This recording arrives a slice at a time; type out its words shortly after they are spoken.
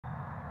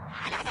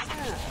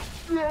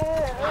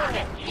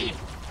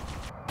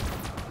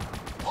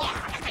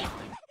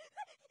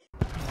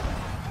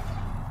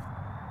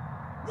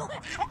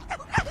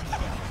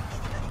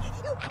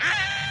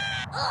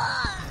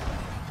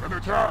An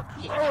attack!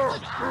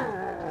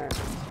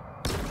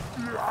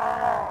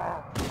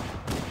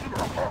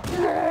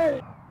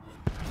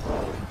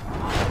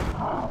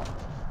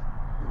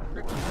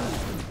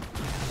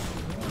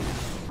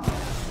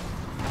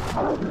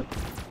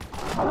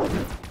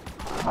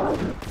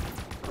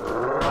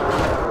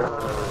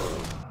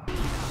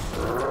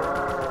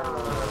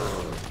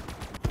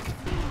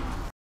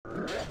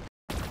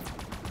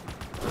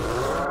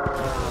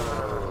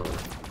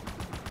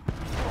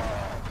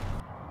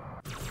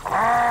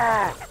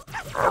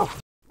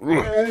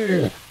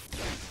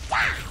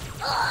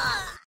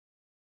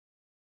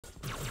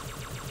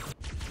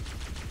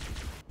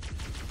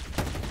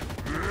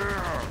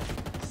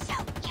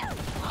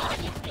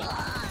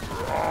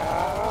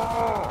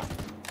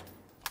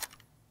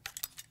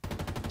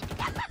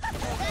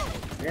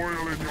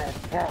 Oil in your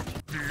pot,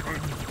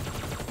 demon!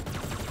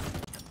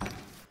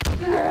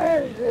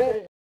 No!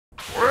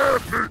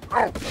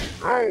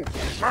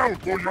 Sound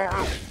for your...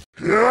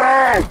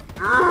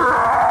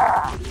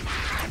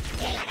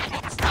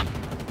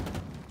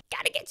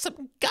 Gotta get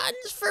some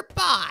guns for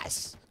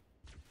boss.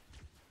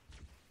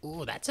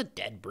 Ooh, that's a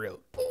dead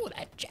brute. Ooh,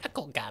 that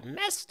jackal got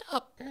messed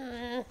up.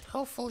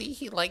 Hopefully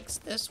he likes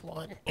this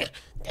one.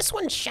 This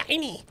one's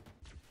shiny.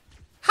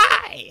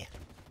 Hi.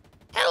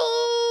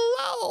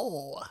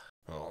 Hello.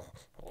 Oh.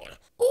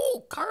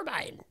 Ooh,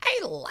 carbine. I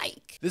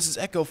like. This is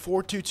Echo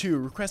 422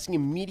 requesting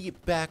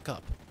immediate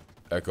backup.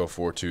 Echo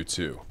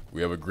 422,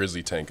 we have a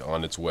grizzly tank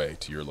on its way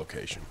to your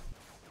location.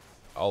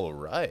 All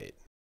right.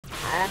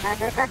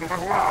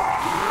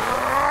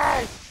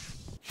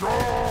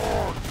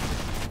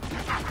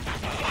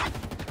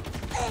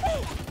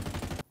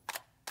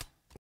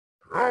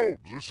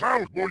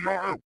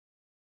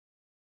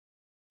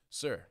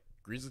 Sir,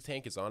 grizzly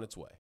tank is on its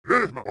way.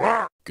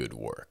 Good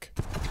work.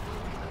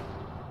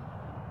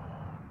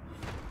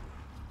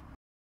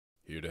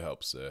 Here to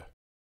help, sir.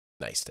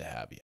 Nice to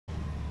have you.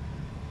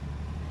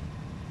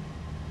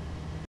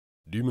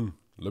 Demon,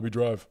 let me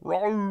drive.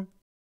 Wrong.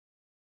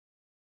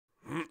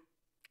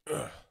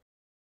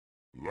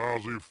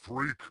 Lousy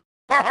freak!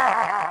 No,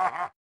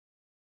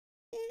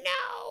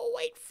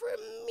 wait for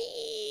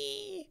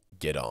me.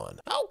 Get on.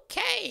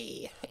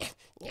 Okay.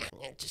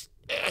 Just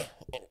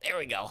there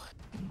we go.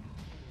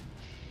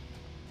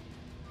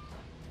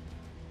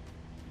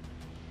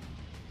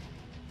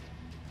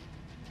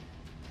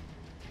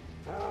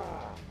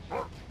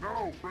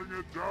 No, bring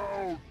it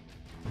down!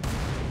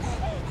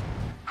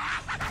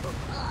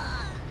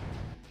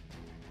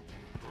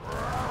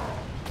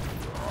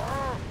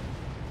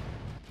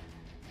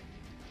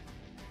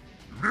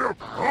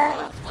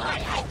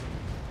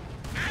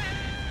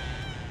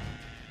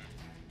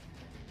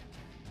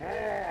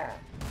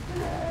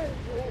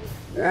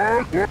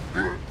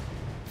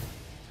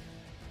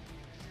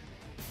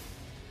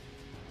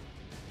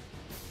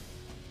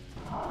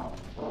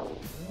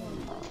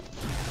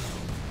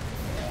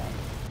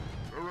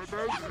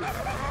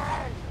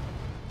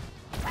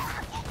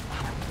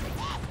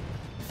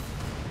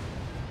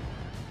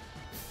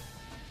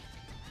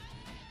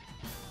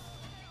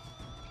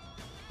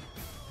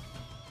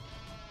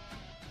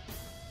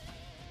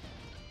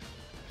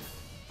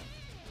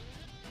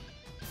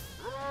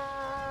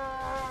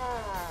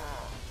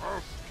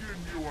 I'll skin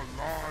you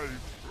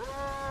alive!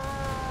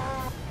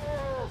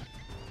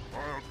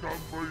 I'll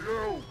come for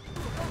you!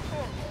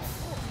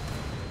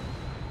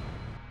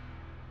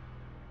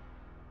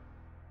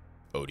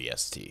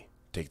 ODST,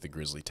 take the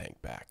grizzly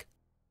tank back.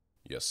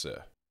 Yes,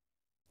 sir.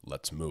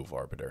 Let's move,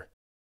 Arbiter.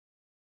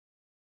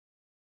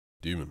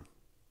 Demon,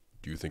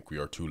 do you think we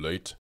are too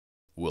late?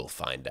 We'll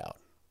find out.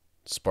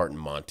 Spartan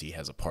Monty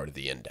has a part of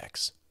the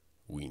index.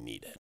 We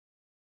need it.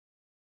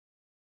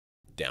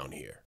 Down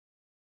here.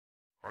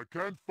 I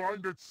can't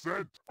find its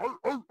scent!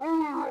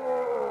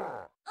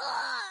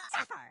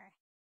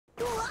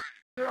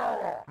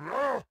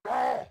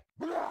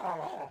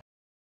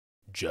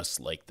 Just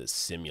like the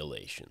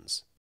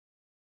simulations.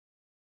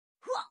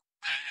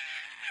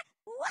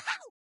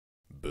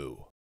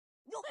 Boo.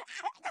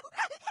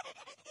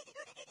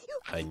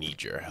 I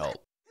need your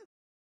help.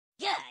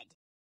 Good.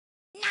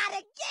 Not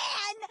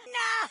again!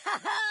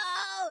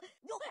 No!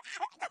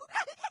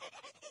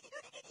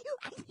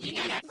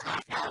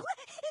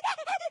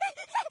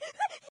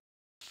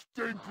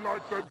 Stink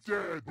like the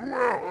dead!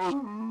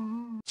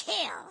 Well,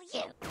 Kill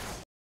you!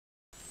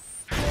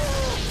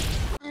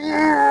 be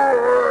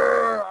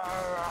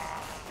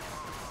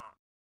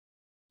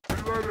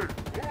ready!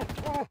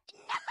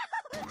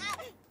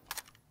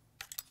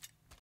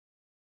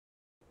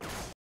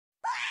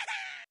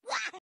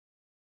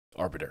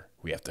 Arbiter,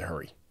 we have to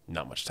hurry.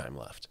 Not much time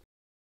left.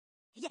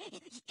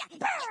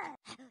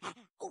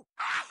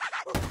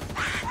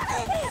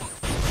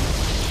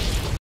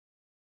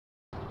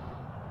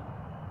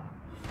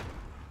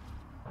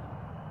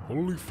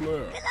 Holy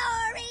flare.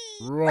 Glory!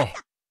 Rah.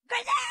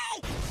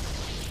 Grenade!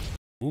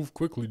 Move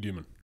quickly,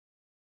 demon.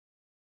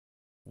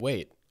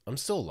 Wait, I'm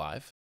still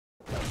alive?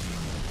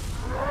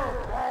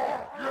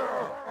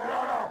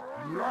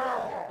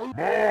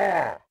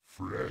 More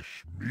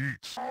fresh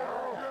meat.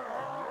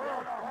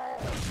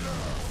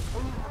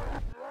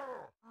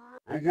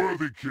 A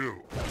worthy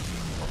kill.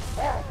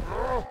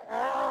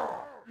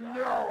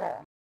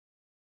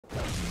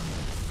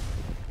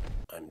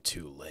 I'm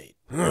too late.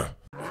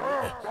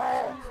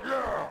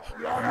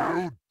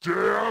 You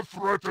dare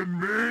threaten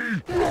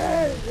me?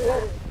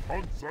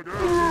 Once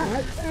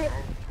again,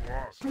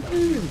 come to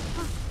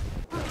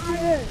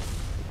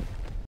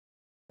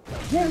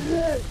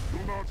us. Do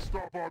not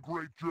stop our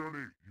great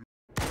journey.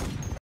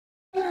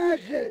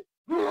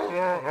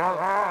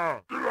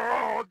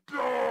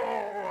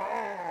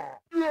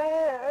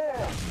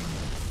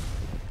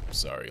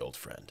 Sorry, old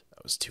friend.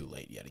 I was too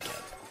late yet again.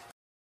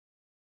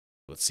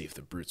 Let's see if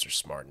the brutes are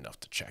smart enough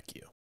to check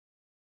you.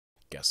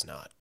 Guess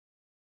not.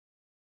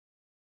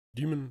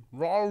 Demon,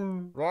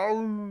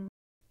 round.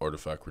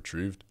 Artifact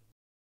retrieved?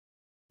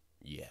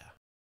 Yeah.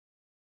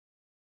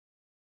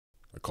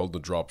 I called the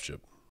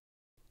dropship.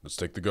 Let's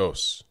take the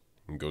ghosts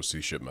and go see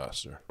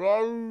Shipmaster.